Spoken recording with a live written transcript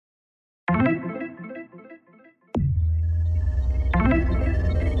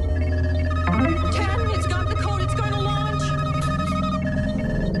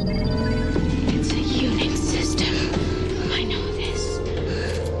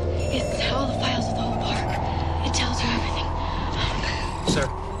It's all the files of the whole park. It tells you everything. Sir,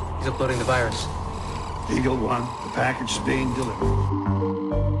 he's uploading the virus. Eagle One, the package is being delivered.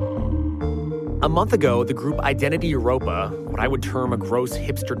 A month ago, the group Identity Europa, what I would term a gross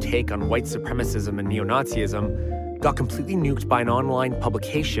hipster take on white supremacism and neo-Nazism, got completely nuked by an online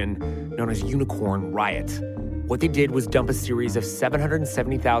publication known as Unicorn Riot. What they did was dump a series of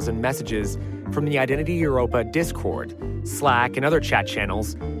 770,000 messages from the Identity Europa Discord, Slack, and other chat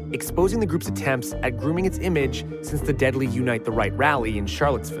channels, exposing the group's attempts at grooming its image since the deadly Unite the Right rally in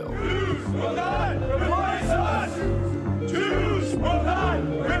Charlottesville. Jews will not replace us! Jews will not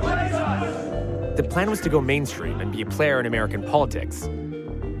replace us! The plan was to go mainstream and be a player in American politics.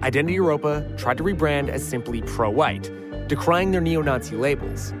 Identity Europa tried to rebrand as simply pro-white, decrying their neo-Nazi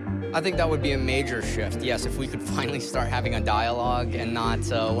labels. I think that would be a major shift, yes, if we could finally start having a dialogue and not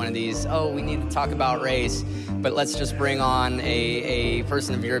one of these, we need to talk about race, but let's just bring on a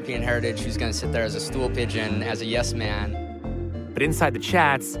person of European heritage who's going to sit there as a stool pigeon, as a yes man. But Inside the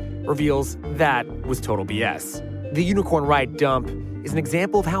Chats reveals that was total BS. The Unicorn Riot dump is an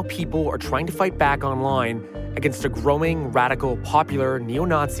example of how people are trying to fight back online against a growing, radical, popular,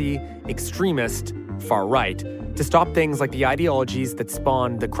 neo-Nazi, extremist, far-right, to stop things like the ideologies that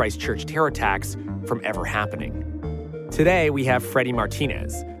spawned the Christchurch terror attacks from ever happening. Today, we have Freddie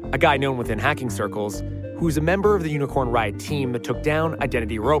Martinez, a guy known within hacking circles, who's a member of the Unicorn Riot team that took down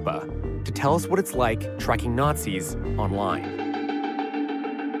Identity Europa, to tell us what it's like tracking Nazis online.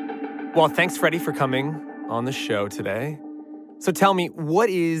 Well, thanks, Freddie, for coming on the show today. So tell me, what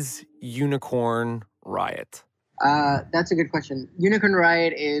is Unicorn Riot? That's a good question. Unicorn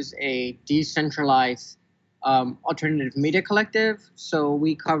Riot is a decentralized alternative media collective. So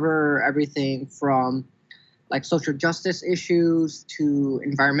we cover everything from like social justice issues to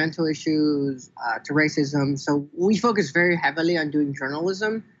environmental issues to racism. So we focus very heavily on doing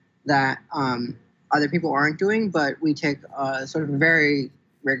journalism that other people aren't doing, but we take sort of a very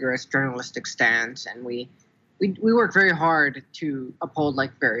rigorous journalistic stance, and we work very hard to uphold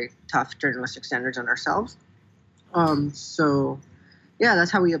like very tough journalistic standards on ourselves. So yeah,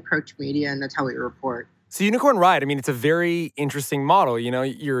 that's how we approach media, and that's how we report. So Unicorn Riot, I mean, it's a very interesting model. You know,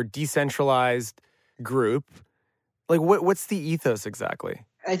 you're a decentralized group. Like, what's the ethos exactly?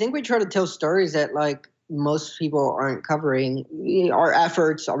 I think we try to tell stories that, like, most people aren't covering. Our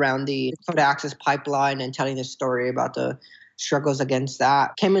efforts around the code access pipeline and telling the story about the struggles against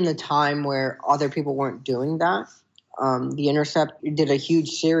that came in a time where other people weren't doing that. The Intercept did a huge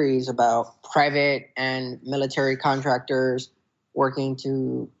series about private and military contractors working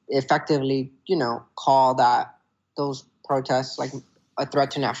to effectively, call those protests like a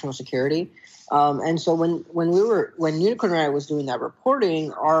threat to national security. And so when Unicorn Riot was doing that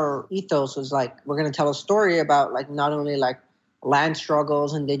reporting, our ethos was like, we're going to tell a story about like not only like land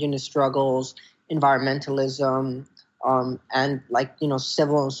struggles, indigenous struggles, environmentalism, and like,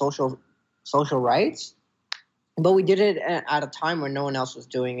 civil and social rights. But we did it at a time when no one else was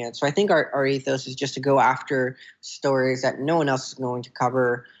doing it. So I think our ethos is just to go after stories that no one else is going to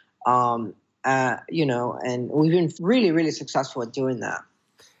cover, and we've been really, really successful at doing that.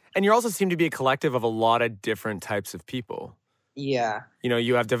 And you also seem to be a collective of a lot of different types of people. Yeah.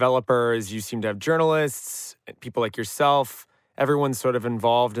 You have developers, you seem to have journalists, people like yourself. Everyone's sort of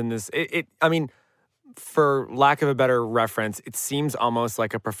involved in this. I mean, for lack of a better reference, it seems almost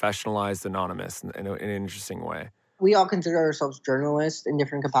like a professionalized Anonymous in an interesting way. We all consider ourselves journalists in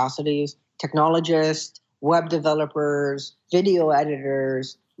different capacities, technologists, web developers, video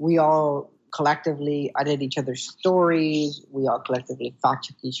editors. We all collectively edit each other's stories. We all collectively fact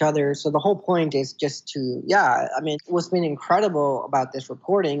check each other. So the whole point is just to, what's been incredible about this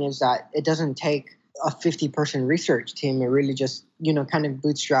reporting is that it doesn't take a 50-person research team. It really just, kind of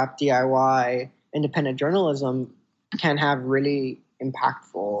bootstrap DIY independent journalism can have really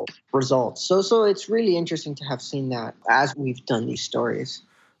impactful results. So it's really interesting to have seen that as we've done these stories.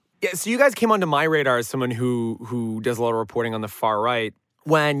 Yeah, so you guys came onto my radar as someone who does a lot of reporting on the far right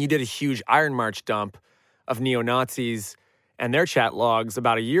when you did a huge Iron March dump of neo-Nazis and their chat logs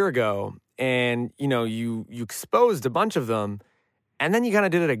about a year ago. And, you exposed a bunch of them. And then you kind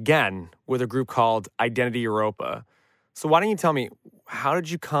of did it again with a group called Identity Europa. So why don't you tell me, how did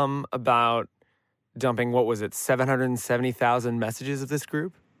you come about dumping, 770,000 messages of this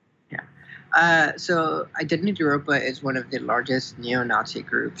group? Yeah. So Identity Europa is one of the largest neo-Nazi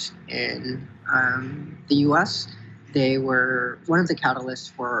groups in the U.S. They were one of the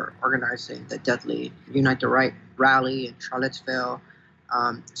catalysts for organizing the deadly Unite the Right rally in Charlottesville.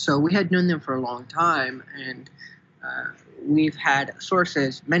 So we had known them for a long time, and we've had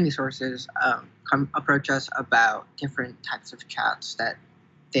many sources, come approach us about different types of chats that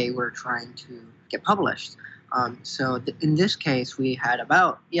they were trying to get published. In this case, we had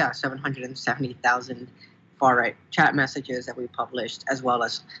about 770,000 far-right chat messages that we published, as well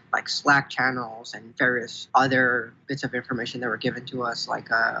as like Slack channels and various other bits of information that were given to us, like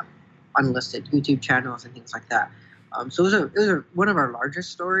unlisted YouTube channels and things like that. So it was one of our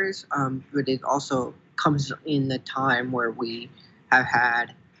largest stories, but it also comes in the time where we have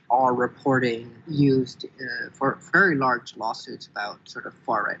had our reporting used for very large lawsuits about sort of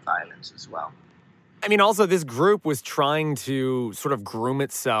far-right violence as well. I mean, also, this group was trying to sort of groom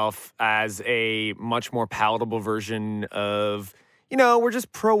itself as a much more palatable version of, we're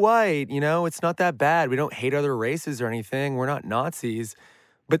just pro-white, it's not that bad. We don't hate other races or anything. We're not Nazis.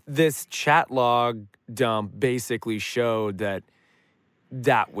 But this chat log dump basically showed that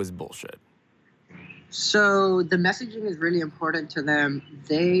was bullshit. So the messaging is really important to them.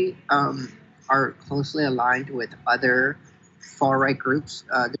 They are closely aligned with other far-right groups.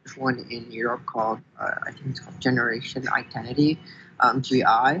 There's one in Europe called, I think it's called Generation Identity,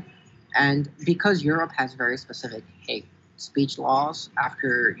 GI. And because Europe has very specific hate speech laws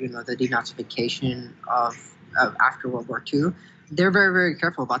after, the denazification of after World War II, they're very, very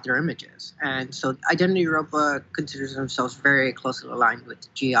careful about their images. And so Identity Europa considers themselves very closely aligned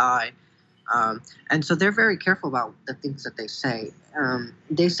with GI. And so they're very careful about the things that they say.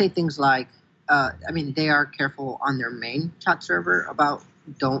 They say things like, they are careful on their main chat server about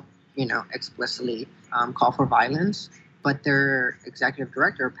don't, explicitly call for violence. But their executive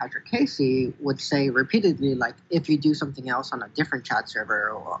director, Patrick Casey, would say repeatedly, like, if you do something else on a different chat server,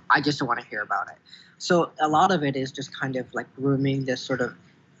 or I just don't want to hear about it. So a lot of it is just kind of like grooming this sort of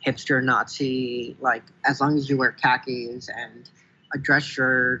hipster Nazi, like, as long as you wear khakis and a dress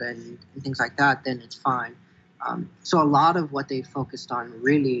shirt and things like that, then it's fine. So a lot of what they focused on,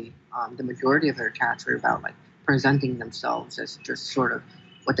 really, the majority of their chats were about like presenting themselves as just sort of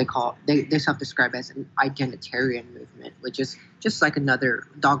what they self-describe as an identitarian movement, which is just like another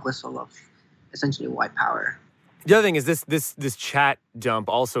dog whistle of essentially white power. The other thing is this chat dump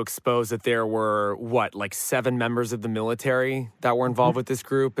also exposed that there were, 7 members of the military that were involved with this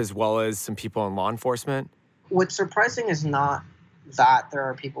group, as well as some people in law enforcement? What's surprising is not that there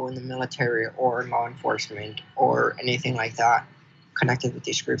are people in the military or law enforcement or anything like that connected with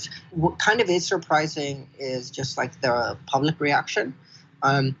these groups. What kind of is surprising is just like the public reaction.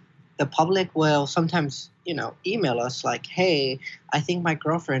 The public will sometimes, email us like, hey, I think my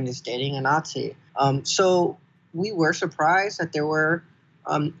girlfriend is dating a Nazi. So we were surprised that there were,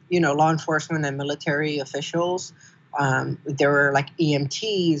 law enforcement and military officials. There were like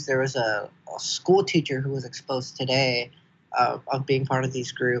EMTs. There was a school teacher who was exposed today of being part of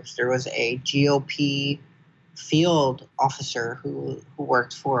these groups. There was a GOP field officer who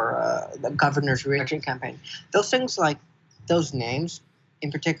worked for the governor's re-election campaign. Those things, like those names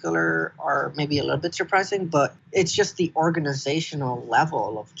in particular, are maybe a little bit surprising, but it's just the organizational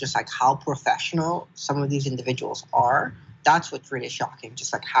level of just like how professional some of these individuals are. That's what's really shocking,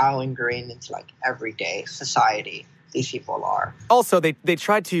 just like how ingrained into like everyday society these people are. Also, they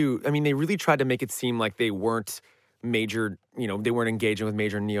tried to, they really tried to make it seem like they weren't major, they weren't engaging with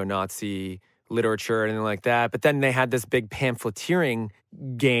major neo-Nazi literature or anything like that. But then they had this big pamphleteering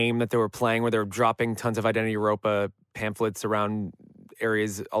game that they were playing where they were dropping tons of Identity Europa pamphlets around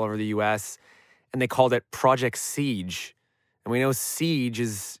areas all over the U.S., and they called it Project Siege. And we know Siege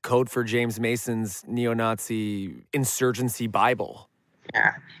is code for James Mason's neo-Nazi insurgency Bible.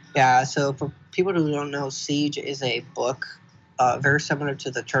 Yeah. So for people who don't know, Siege is a book very similar to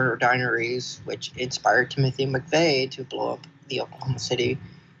the Turner Diaries, which inspired Timothy McVeigh to blow up the Oklahoma City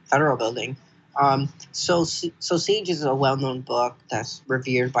Federal Building. So Siege is a well-known book that's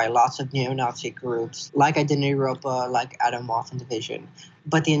revered by lots of neo-Nazi groups, like Identity Europa, like Adam Waffen Division.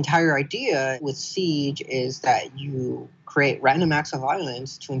 But the entire idea with Siege is that you create random acts of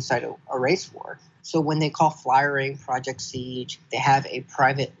violence to incite a race war. So when they call flyering Project Siege, they have a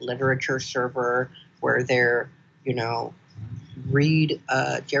private literature server where they're, read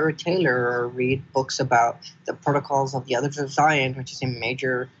Jared Taylor or read books about the Protocols of the Others of Zion, which is a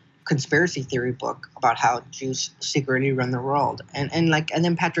major conspiracy theory book about how Jews secretly run the world. And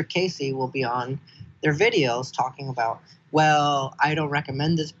then Patrick Casey will be on their videos talking about, well, I don't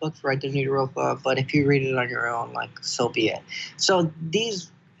recommend this book for Identity Europa, but if you read it on your own, so be it. So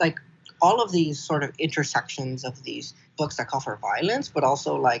these, all of these sort of intersections of these books that call for violence, but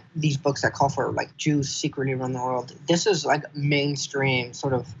also these books that call for Jews secretly run the world. This is mainstream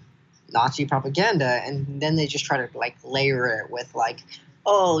sort of Nazi propaganda, and then they just try to layer it with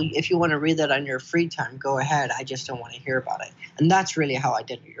oh, if you want to read that on your free time, go ahead. I just don't want to hear about it. And that's really how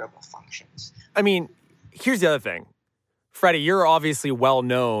Identity Europa functions. Here's the other thing. Freddie, you're obviously well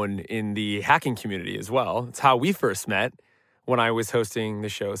known in the hacking community as well. It's how we first met when I was hosting the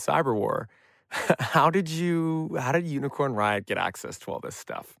show Cyber War. How did Unicorn Riot get access to all this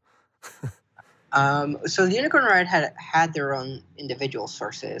stuff? So the Unicorn Riot had their own individual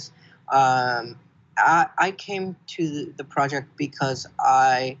sources. I came to the project because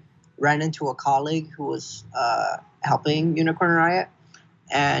I ran into a colleague who was helping Unicorn Riot,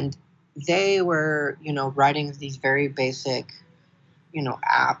 and they were, writing these very basic,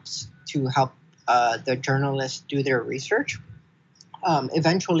 apps to help the journalists do their research.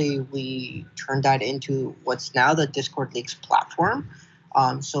 Eventually, we turned that into what's now the Discord Leaks platform.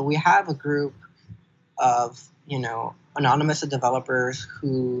 So we have a group of, anonymous developers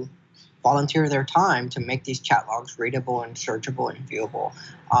who volunteer their time to make these chat logs readable and searchable and viewable.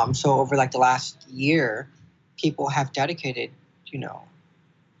 So over the last year, people have dedicated,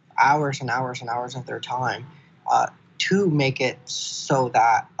 hours and hours and hours of their time to make it so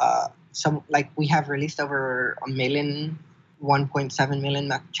that we have released over 1.7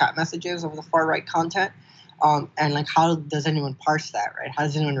 million chat messages of the far right content. And how does anyone parse that, right? How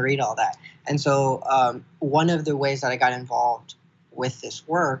does anyone read all that? And so one of the ways that I got involved with this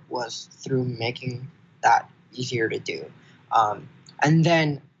work was through making that easier to do. And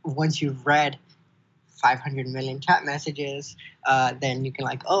then once you've read 500 million chat messages, then you can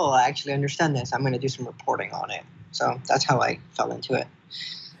I actually understand this. I'm going to do some reporting on it. So that's how I fell into it.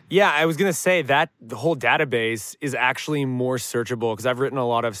 Yeah, I was gonna say that the whole database is actually more searchable because I've written a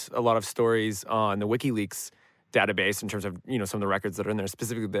lot of stories on the WikiLeaks database in terms of some of the records that are in there,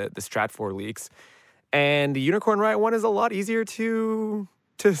 specifically the Stratfor leaks, and the Unicorn Riot one is a lot easier to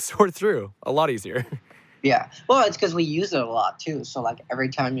sort through, a lot easier. Yeah, well, it's because we use it a lot too. So every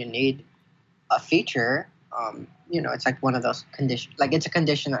time you need a feature, it's one of those conditions. It's a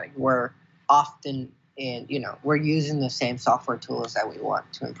condition that we're often. And, we're using the same software tools that we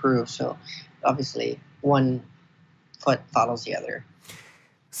want to improve. So obviously one foot follows the other.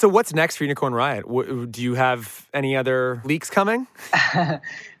 So what's next for Unicorn Riot? Do you have any other leaks coming?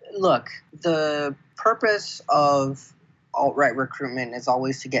 Look, the purpose of alt-right recruitment is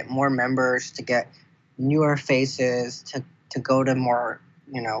always to get more members, to get newer faces, to go to more,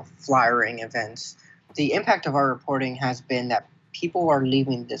 flyering events. The impact of our reporting has been that people are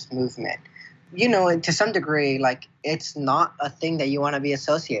leaving this movement. To some degree, it's not a thing that you want to be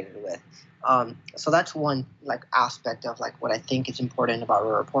associated with. So that's one, aspect of, what I think is important about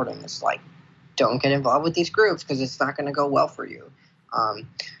our reporting is, don't get involved with these groups because it's not going to go well for you.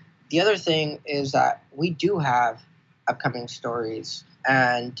 The other thing is that we do have upcoming stories,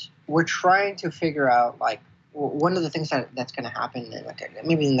 and we're trying to figure out, one of the things that's going to happen in,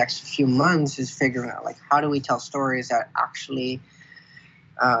 maybe in the next few months is figuring out, how do we tell stories that actually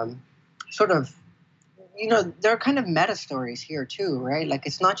sort of, there are kind of meta stories here too, right?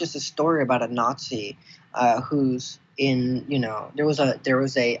 It's not just a story about a Nazi who's in, there was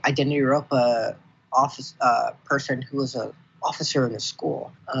a Identity Europa office person who was a officer in the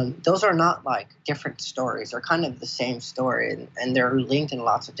school. Those are not different stories. They're kind of the same story, and they're linked in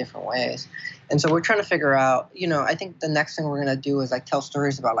lots of different ways. And so we're trying to figure out, I think the next thing we're going to do is tell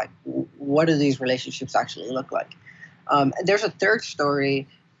stories about what do these relationships actually look like. There's a third story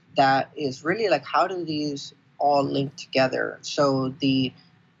that is really how do these all link together? So the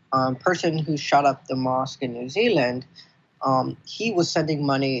person who shot up the mosque in New Zealand, he was sending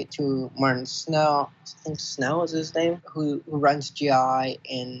money to Martin Snell, I think Snell is his name, who runs GI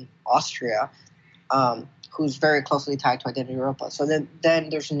in Austria, who's very closely tied to Identity Europa. So then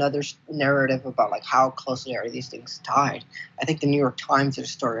there's another narrative about how closely are these things tied. I think the New York Times did a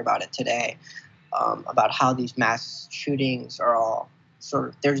story about it today, about how these mass shootings are all sort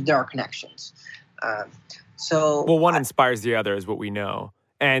of, there are connections. One inspires the other is what we know.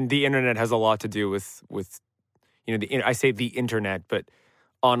 And the internet has a lot to do with I say the internet, but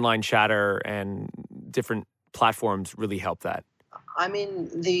online chatter and different platforms really help that. I mean,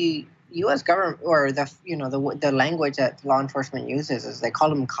 the U.S. government, or the language that law enforcement uses is they call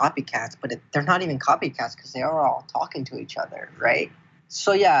them copycats, but they're not even copycats because they are all talking to each other, right?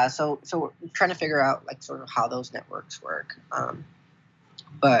 So yeah, so we're trying to figure out sort of how those networks work.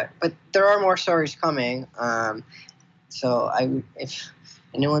 But there are more stories coming. So if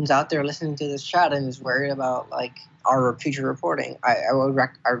anyone's out there listening to this chat and is worried about our future reporting, I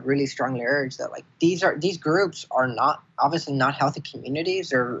really strongly urge that these groups are not obviously not healthy communities.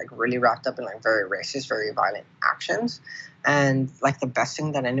 They're really wrapped up in very racist, very violent actions, and the best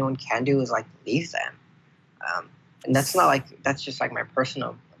thing that anyone can do is leave them. And that's not that's just my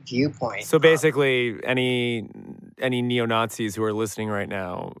personal viewpoint. So basically, any neo-Nazis who are listening right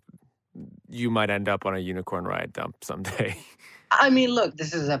now, you might end up on a Unicorn Riot dump someday. I mean, look,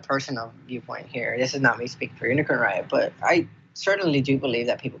 this is a personal viewpoint here. This is not me speaking for Unicorn Riot, but I certainly do believe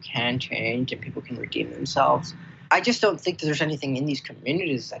that people can change and people can redeem themselves. I just don't think that there's anything in these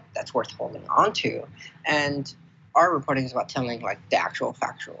communities that's worth holding on to. And our reporting is about telling like the actual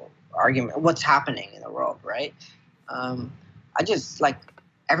factual argument, what's happening in the world, right? I just like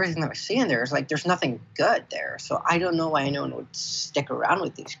everything that I see in there is like there's nothing good there. So I don't know why anyone would stick around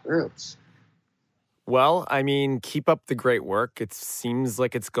with these groups. Well, I mean, keep up the great work. It seems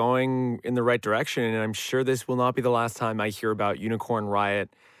like it's going in the right direction, and I'm sure this will not be the last time I hear about Unicorn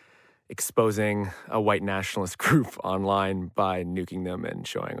Riot exposing a white nationalist group online by nuking them and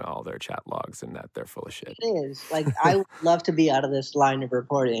showing all their chat logs and that they're full of shit. It is. Like, I would love to be out of this line of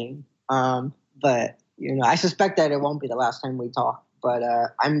reporting, but, I suspect that it won't be the last time we talk, but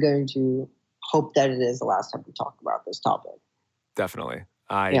I'm going to hope that it is the last time we talk about this topic. Definitely.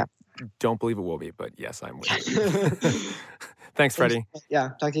 I don't believe it will be, but yes, I'm with you. Thanks, Freddie.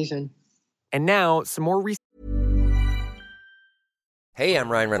 Yeah, talk to you soon. And now, some more Hey, I'm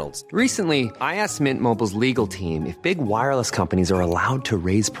Ryan Reynolds. Recently, I asked Mint Mobile's legal team if big wireless companies are allowed to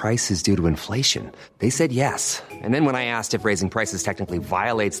raise prices due to inflation. They said yes. And then when I asked if raising prices technically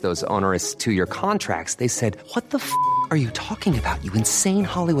violates those onerous 2-year contracts, they said, "What the f*** are you talking about, you insane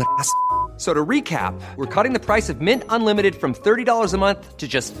Hollywood ass?" So to recap, we're cutting the price of Mint Unlimited from $30 a month to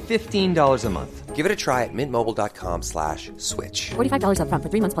just $15 a month. Give it a try at mintmobile.com/switch. $45 up front for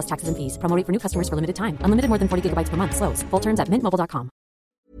 3 months plus taxes and fees. Promo rate for new customers for limited time. Unlimited more than 40 gigabytes per month. Slows full terms at mintmobile.com.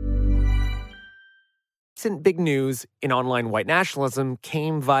 Recent big news in online white nationalism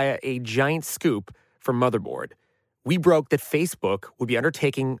came via a giant scoop from Motherboard. We broke that Facebook would be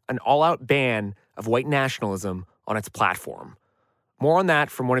undertaking an all-out ban of white nationalism on its platform. More on that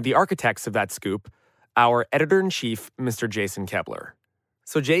from one of the architects of that scoop, our editor-in-chief, Mr. Jason Kepler.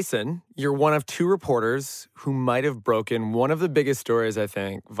 So, Jason, you're one of 2 reporters who might have broken one of the biggest stories I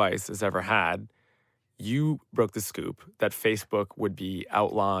think Vice has ever had. You broke the scoop that Facebook would be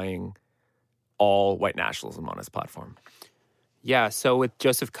outlawing all white nationalism on its platform. Yeah, so with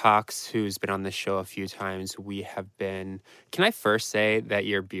Joseph Cox, who's been on this show a few times, we have been... Can I first say that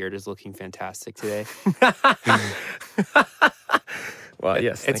your beard is looking fantastic today? Well,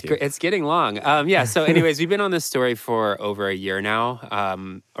 yes, it's getting long. So anyways, we've been on this story for over a year now.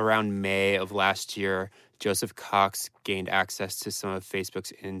 Around May of last year, Joseph Cox gained access to some of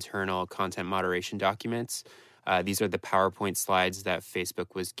Facebook's internal content moderation documents. These are the PowerPoint slides that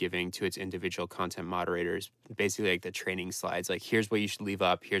Facebook was giving to its individual content moderators, basically like the training slides, like here's what you should leave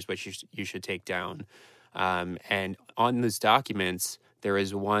up, here's what you should take down. And on those documents, there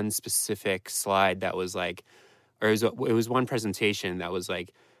was one specific slide that was like, or it was one presentation that was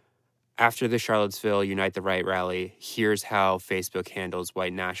like, after the Charlottesville Unite the Right rally, here's how Facebook handles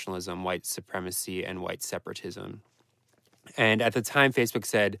white nationalism, white supremacy, and white separatism. And at the time, Facebook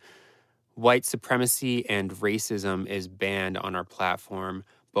said, white supremacy and racism is banned on our platform,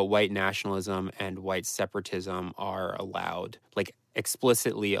 but white nationalism and white separatism are allowed, like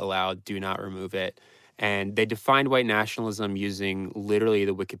explicitly allowed, do not remove it. And they defined white nationalism using literally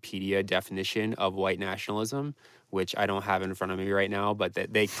the Wikipedia definition of white nationalism, which I don't have in front of me right now, but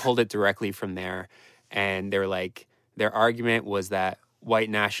they pulled it directly from there. And they're like, their argument was that white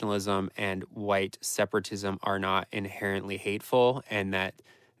nationalism and white separatism are not inherently hateful and that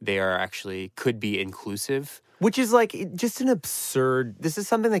they are actually could be inclusive. Which is like just an absurd, this is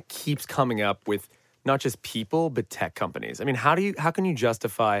something that keeps coming up with not just people, but tech companies. I mean, how can you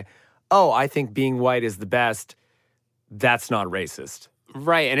justify, oh, I think being white is the best, that's not racist?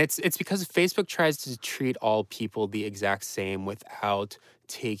 Right, and it's because Facebook tries to treat all people the exact same without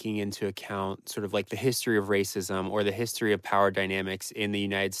taking into account sort of like the history of racism or the history of power dynamics in the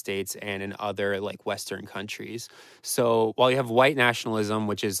United States and in other like Western countries. So while you have white nationalism,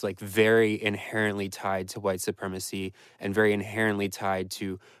 which is like very inherently tied to white supremacy and very inherently tied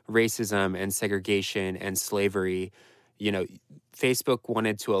to racism and segregation and slavery, Facebook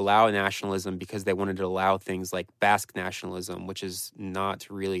wanted to allow nationalism because they wanted to allow things like Basque nationalism, which is not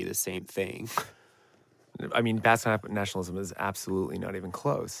really the same thing. I mean, Basque nationalism is absolutely not even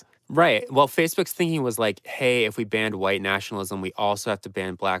close. Right. Well, Facebook's thinking was like, hey, if we banned white nationalism, we also have to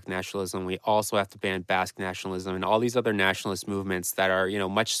ban black nationalism. We also have to ban Basque nationalism and all these other nationalist movements that are,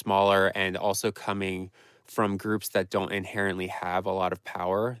 much smaller and also coming from groups that don't inherently have a lot of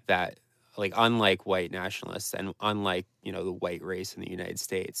power that, like, unlike white nationalists and unlike, the white race in the United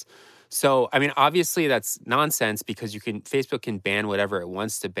States. So, I mean, obviously that's nonsense because Facebook can ban whatever it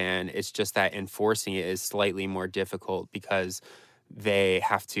wants to ban. It's just that enforcing it is slightly more difficult because they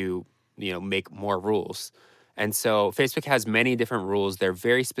have to, make more rules. And so Facebook has many different rules. They're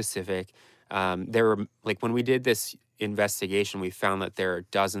very specific. There were, like, when we did this investigation, we found that there are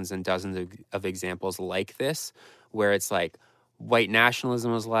dozens and dozens of examples like this, where it's like white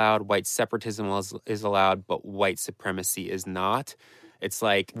nationalism is allowed, white separatism is allowed, but white supremacy is not. It's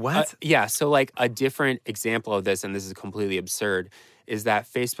like, what? Yeah. So like a different example of this, and this is completely absurd, is that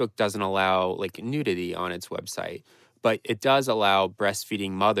Facebook doesn't allow like nudity on its website, but it does allow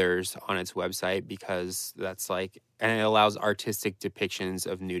breastfeeding mothers on its website because that's like, and it allows artistic depictions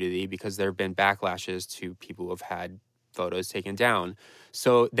of nudity because there have been backlashes to people who have had photos taken down.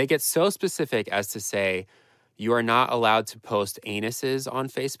 So they get so specific as to say, you are not allowed to post anuses on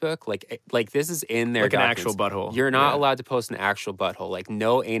Facebook. Like this is in their like documents. An actual butthole. You're not allowed to post an actual butthole. Like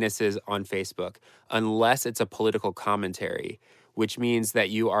no anuses on Facebook unless it's a political commentary, which means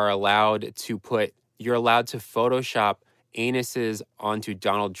that you're allowed to Photoshop anuses onto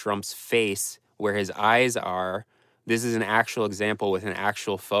Donald Trump's face where his eyes are. This is an actual example with an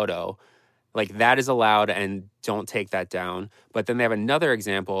actual photo. Like that is allowed, and don't take that down. But then they have another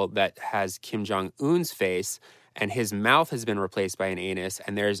example that has Kim Jong-un's face, and his mouth has been replaced by an anus,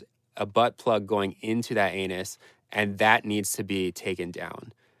 and there's a butt plug going into that anus, and that needs to be taken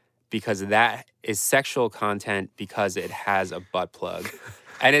down because that is sexual content because it has a butt plug.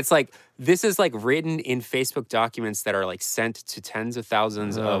 And it's like, this is like written in Facebook documents that are like sent to tens of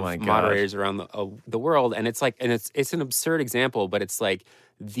thousands of moderators around the world. And it's like, and it's an absurd example, but it's like,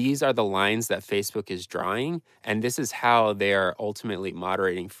 these are the lines that Facebook is drawing. And this is how they are ultimately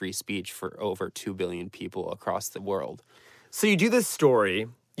moderating free speech for over 2 billion people across the world. So you do this story,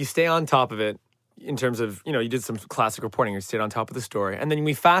 you stay on top of it in terms of, you did some classic reporting, you stayed on top of the story. And then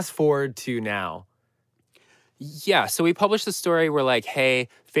we fast forward to now. Yeah, so we published the story. We're like, hey,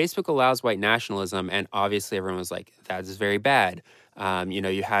 Facebook allows white nationalism. And obviously everyone was like, that is very bad.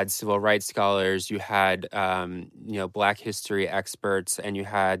 You had civil rights scholars, you had, Black history experts, and you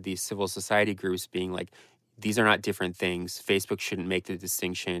had these civil society groups being like, these are not different things. Facebook shouldn't make the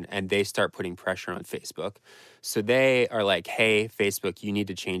distinction. And they start putting pressure on Facebook. So they are like, hey, Facebook, you need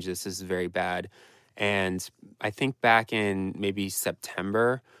to change this. This is very bad. And I think back in maybe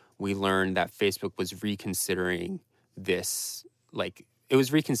September, we learned that Facebook was reconsidering this, it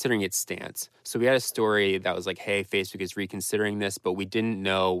was reconsidering its stance. So we had a story that was like, hey, Facebook is reconsidering this, but we didn't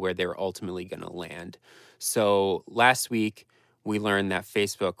know where they were ultimately going to land. So last week, we learned that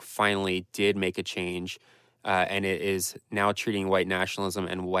Facebook finally did make a change, and it is now treating white nationalism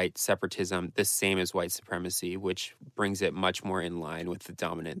and white separatism the same as white supremacy, which brings it much more in line with the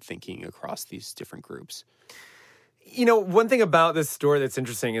dominant thinking across these different groups. One thing about this story that's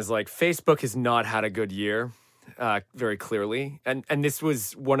interesting is like Facebook has not had a good year, very clearly. And this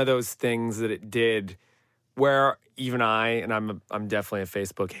was one of those things that it did where even I'm definitely a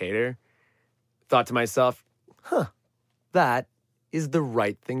Facebook hater, thought to myself, that is the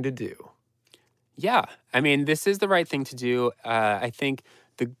right thing to do. Yeah. I mean, this is the right thing to do. I think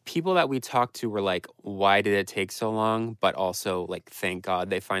the people that we talked to were like, why did it take so long? But also like, thank God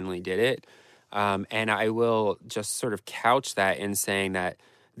they finally did it. And I will just sort of couch that in saying that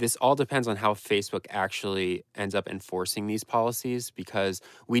this all depends on how Facebook actually ends up enforcing these policies, because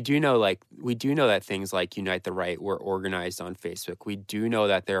we do know that things like Unite the Right were organized on Facebook. We do know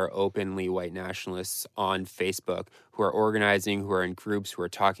that there are openly white nationalists on Facebook who are organizing, who are in groups, who are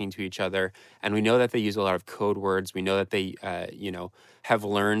talking to each other. And we know that they use a lot of code words. We know that they, have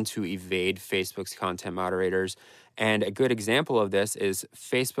learned to evade Facebook's content moderators. And a good example of this is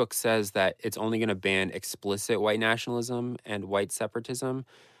Facebook says that it's only going to ban explicit white nationalism and white separatism,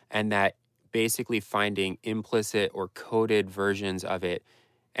 and that basically finding implicit or coded versions of it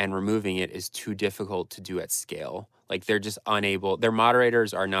and removing it is too difficult to do at scale. Like they're just unable, their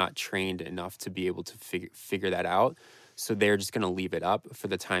moderators are not trained enough to be able to figure that out. So they're just going to leave it up for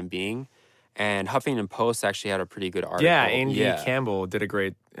the time being. And Huffington Post actually had a pretty good article. Yeah, Andy Campbell had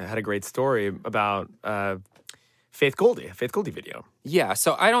a great story about Faith Goldy video. Yeah,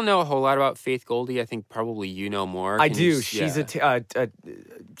 so I don't know a whole lot about Faith Goldy. I think probably you know more. I do. She's a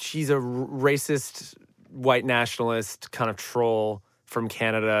racist white nationalist kind of troll from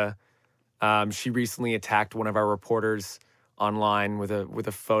Canada. She recently attacked one of our reporters online with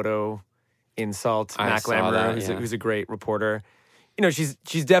a photo insult. Mac Lamoureux, who's a great reporter.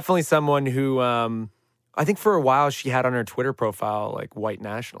 She's definitely someone who I think for a while she had on her Twitter profile like white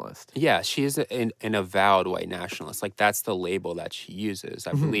nationalist. Yeah, she is an avowed white nationalist. Like that's the label that she uses,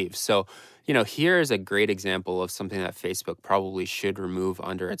 I believe. So, here is a great example of something that Facebook probably should remove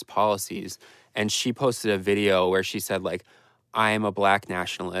under its policies. And she posted a video where she said like, I am a black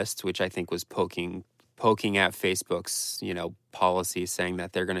nationalist, which I think was poking poking at Facebook's, policy, saying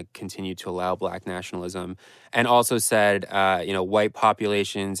that they're going to continue to allow black nationalism, and also said, white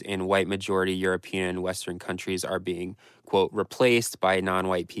populations in white majority European and Western countries are being, quote, replaced by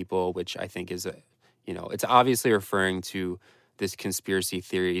non-white people, which I think is, it's obviously referring to this conspiracy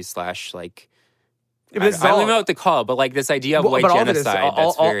theory / like, I don't even know what to call it, but like this idea of white genocide.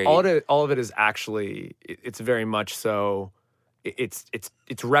 All of it is actually, it's very much so. It's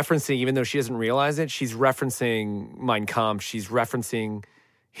referencing, even though she doesn't realize it, she's referencing Mein Kampf. She's referencing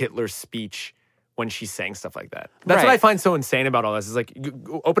Hitler's speech when she's saying stuff like that. That's what I find so insane about all this. Is like,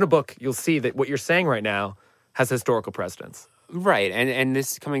 you open a book, you'll see that what you're saying right now has historical precedence. Right, and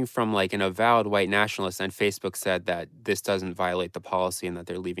this is coming from like an avowed white nationalist, and Facebook said that this doesn't violate the policy and that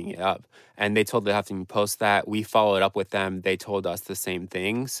they're leaving it up. And they told the Huffington Post that. We followed up with them. They told us the same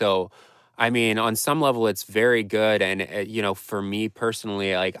thing. So, I mean, on some level, it's very good. And, for me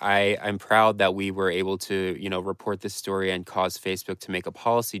personally, like I'm proud that we were able to, report this story and cause Facebook to make a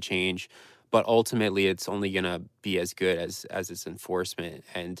policy change. But ultimately, it's only going to be as good as its enforcement.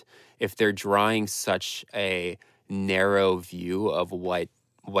 And if they're drawing such a narrow view of what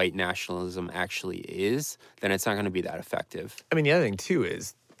white nationalism actually is, then it's not going to be that effective. I mean, the other thing, too,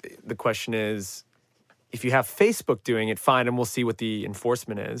 is the question is, if you have Facebook doing it, fine, and we'll see what the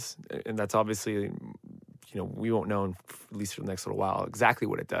enforcement is. And that's obviously, we won't know, at least for the next little while, exactly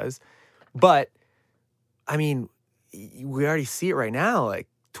what it does. But, I mean, we already see it right now, like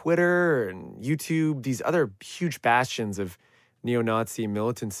Twitter and YouTube, these other huge bastions of neo-Nazi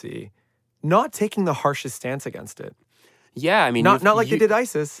militancy, not taking the harshest stance against it. Yeah, I mean... Not like they did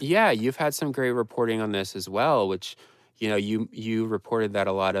ISIS. Yeah, you've had some great reporting on this as well, which... you reported that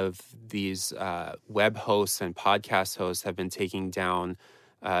a lot of these web hosts and podcast hosts have been taking down,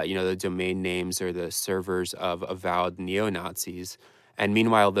 the domain names or the servers of avowed neo-Nazis. And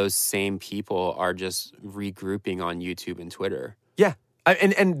meanwhile, those same people are just regrouping on YouTube and Twitter. Yeah.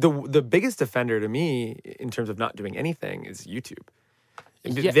 And the biggest offender to me in terms of not doing anything is YouTube.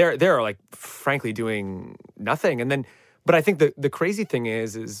 Yeah. They're like, frankly, doing nothing. But I think the crazy thing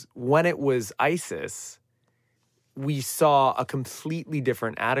is when it was ISIS, we saw a completely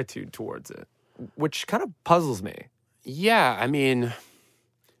different attitude towards it, which kind of puzzles me. Yeah, I mean,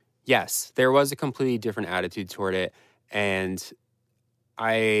 yes, there was a completely different attitude toward it, and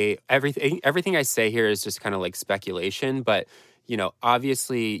everything I say here is just kind of like speculation, but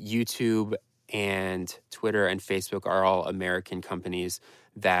obviously YouTube and Twitter and Facebook are all American companies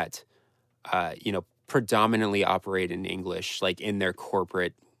that predominantly operate in English, like in their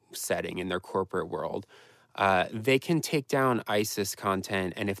corporate setting, in their corporate world. They can take down ISIS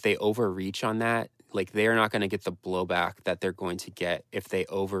content, and if they overreach on that, like they're not going to get the blowback that they're going to get if they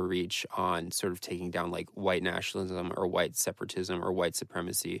overreach on sort of taking down like white nationalism or white separatism or white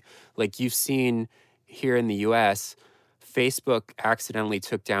supremacy. Like you've seen here in the US, Facebook accidentally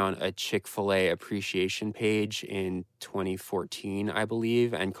took down a Chick-fil-A appreciation page in 2014, I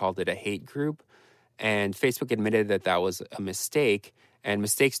believe, and called it a hate group. And Facebook admitted that that was a mistake. And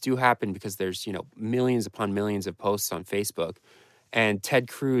mistakes do happen because there's, millions upon millions of posts on Facebook. And Ted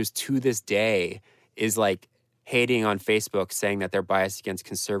Cruz, to this day, is like hating on Facebook, saying that they're biased against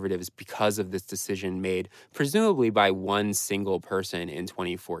conservatives because of this decision made presumably by one single person in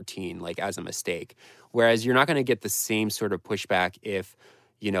 2014, like as a mistake. Whereas you're not going to get the same sort of pushback if,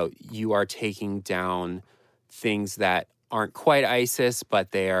 you are taking down things that aren't quite ISIS,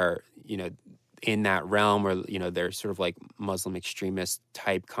 but they are, in that realm, or they're sort of like Muslim extremist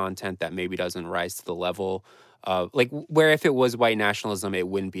type content that maybe doesn't rise to the level of like where if it was white nationalism, it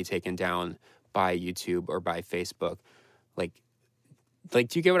wouldn't be taken down by YouTube or by Facebook. Like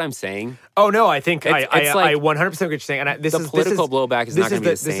do you get what I'm saying? Oh no, I think it's I 100% get what you're saying. And the political blowback is not going to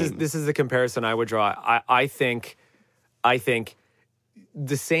be the same. This is the comparison I would draw. I think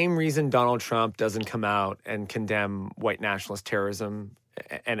the same reason Donald Trump doesn't come out and condemn white nationalist terrorism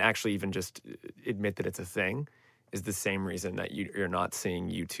and actually even just admit that it's a thing is the same reason that you're not seeing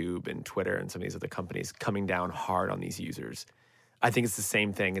YouTube and Twitter and some of these other companies coming down hard on these users. I think it's the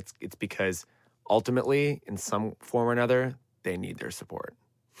same thing. It's because ultimately, in some form or another, they need their support.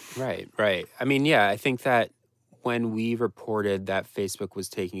 Right. I mean, yeah, I think that when we reported that Facebook was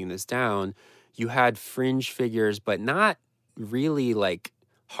taking this down, you had fringe figures, but not really like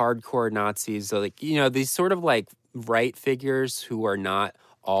hardcore Nazis. So like, these sort of like right figures who are not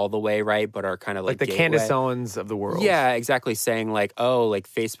all the way right, but are kind of like the Candace Owens of the world. Yeah, exactly. Saying like, oh, like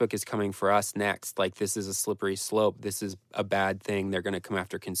Facebook is coming for us next. Like this is a slippery slope. This is a bad thing. They're going to come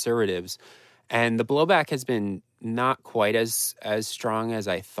after conservatives. And the blowback has been not quite as strong as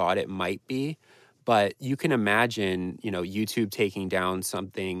I thought it might be. But you can imagine, YouTube taking down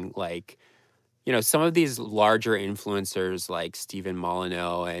something like some of these larger influencers like Stephen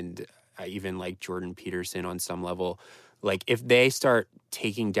Molyneux and even like Jordan Peterson on some level, like if they start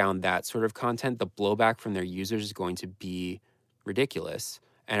taking down that sort of content, the blowback from their users is going to be ridiculous.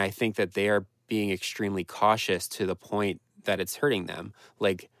 And I think that they are being extremely cautious to the point that it's hurting them.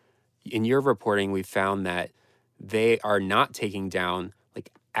 Like in your reporting, we found that they are not taking down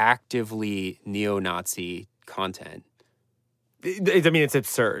like actively neo-Nazi content. I mean, it's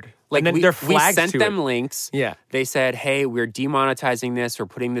absurd. Like and then we they're flagged sent to them it. links. Yeah. They said, hey, we're demonetizing this. We're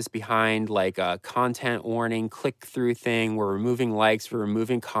putting this behind like a content warning, click-through thing. We're removing likes. We're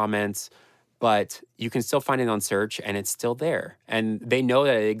removing comments. But you can still find it on search, and it's still there. And they know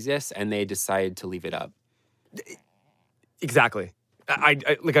that it exists, and they decided to leave it up. Exactly. I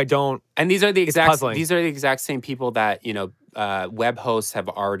don't. And these are the puzzling. These are the exact same people that web hosts have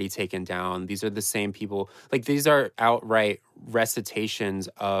already taken down. These are the same people. Like these are outright recitations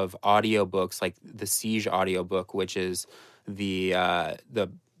of audiobooks, like the Siege audiobook, which is the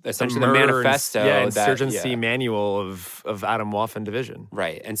essentially the manifesto, insurgency manual of Adam Waffen division.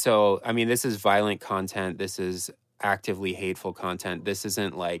 Right. And so, I mean, this is violent content. This is actively hateful content. This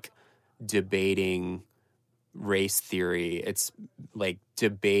isn't like debating race theory. It's like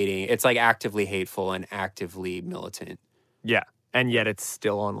debating. It's like actively hateful and actively militant. Yeah. And yet it's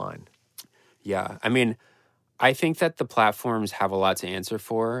still online. Yeah. I mean, I think that the platforms have a lot to answer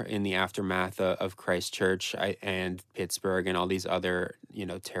for in the aftermath of Christchurch and Pittsburgh and all these other,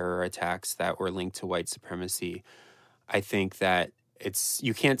 terror attacks that were linked to white supremacy. I think that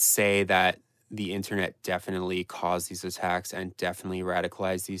you can't say that the internet definitely caused these attacks and definitely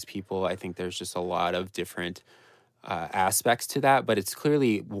radicalized these people. I think there's just a lot of different aspects to that, but it's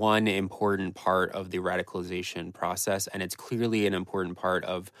clearly one important part of the radicalization process, and it's clearly an important part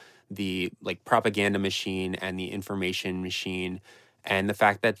of the propaganda machine and the information machine, and the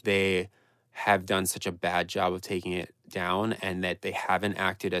fact that they have done such a bad job of taking it down and that they haven't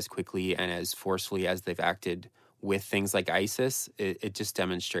acted as quickly and as forcefully as they've acted with things like ISIS, it just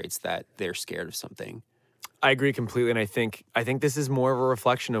demonstrates that they're scared of something. I agree completely, and I think this is more of a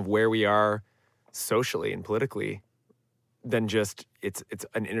reflection of where we are socially and politically than just it's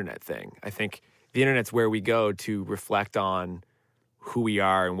an internet thing. I think the internet's where we go to reflect on who we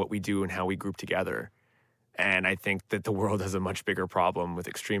are and what we do and how we group together. And I think that the world has a much bigger problem with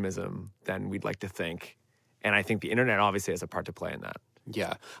extremism than we'd like to think. And I think the internet obviously has a part to play in that.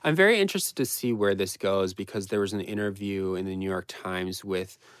 Yeah. I'm very interested to see where this goes because there was an interview in the New York Times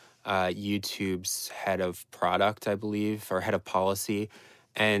with YouTube's head of product, I believe, or head of policy.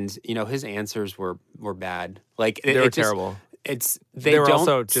 And, his answers were bad. Like they were terrible. They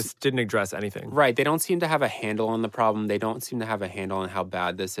also just didn't address anything. Right. They don't seem to have a handle on the problem. They don't seem to have a handle on how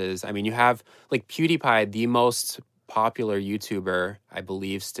bad this is. I mean, you have like PewDiePie, the most popular YouTuber, I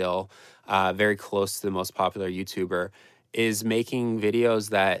believe still, very close to the most popular YouTuber, is making videos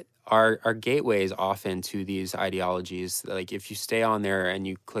that are gateways often to these ideologies. Like if you stay on there and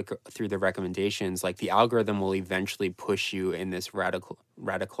you click through the recommendations, like the algorithm will eventually push you in this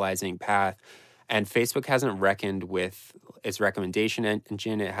radicalizing path. And Facebook hasn't reckoned with its recommendation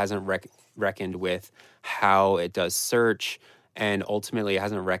engine. It hasn't reckoned with how it does search. And ultimately, it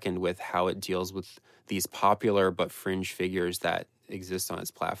hasn't reckoned with how it deals with these popular but fringe figures that exist on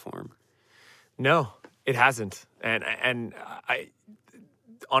its platform. No, it hasn't. And I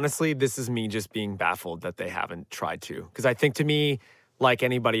honestly, this is me just being baffled that they haven't tried to. Because I think to me, like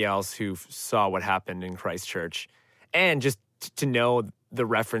anybody else who saw what happened in Christchurch, and just to know the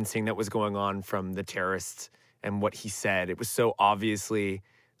referencing that was going on from the terrorists and what he said, it was so obviously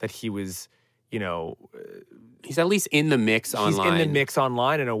that he was, he's at least in the mix online. He's in the mix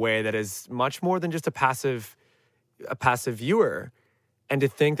online in a way that is much more than just a passive viewer. And to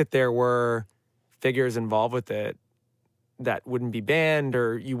think that there were figures involved with it that wouldn't be banned,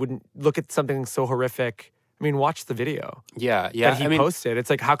 or you wouldn't look at something so horrific. I mean, watch the video. Yeah. That he posted. It's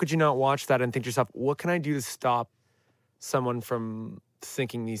like, how could you not watch that and think to yourself, what can I do to stop someone from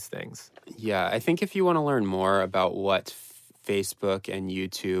thinking these things? Yeah, I think if you want to learn more about what Facebook and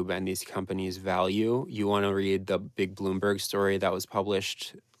YouTube and these companies value, you want to read the big Bloomberg story that was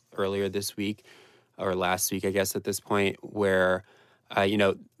published earlier this week, or last week, I guess, at this point, where,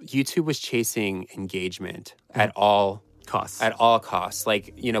 YouTube was chasing engagement at all costs. At all costs.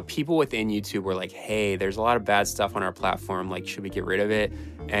 Like, people within YouTube were like, hey, there's a lot of bad stuff on our platform. Like, should we get rid of it?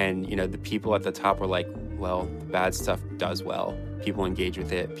 And, the people at the top were like, well, the bad stuff does well. People engage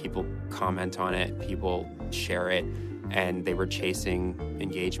with it. People comment on it. People share it. And they were chasing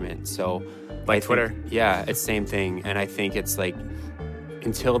engagement. So, like Twitter. Yeah, it's the same thing. And I think it's like,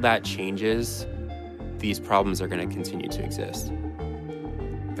 until that changes, these problems are going to continue to exist.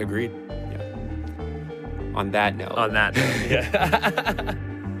 Agreed. Yeah. On that note. Yeah.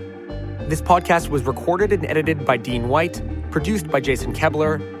 This podcast was recorded and edited by Dean White, produced by Jason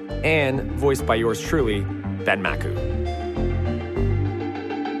Kebler, and voiced by yours truly, Ben Maku.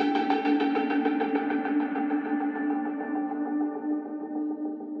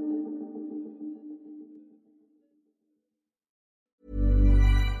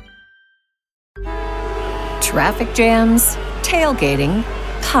 Traffic jams, tailgating,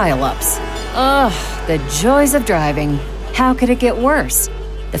 pile-ups. Ugh, the joys of driving. How could it get worse?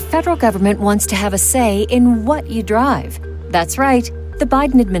 The federal government wants to have a say in what you drive. That's right. The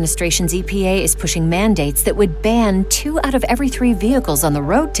Biden administration's EPA is pushing mandates that would ban 2 out of every 3 vehicles on the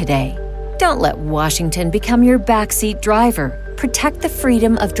road today. Don't let Washington become your backseat driver. Protect the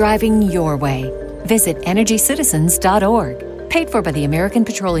freedom of driving your way. Visit EnergyCitizens.org. Paid for by the American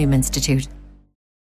Petroleum Institute.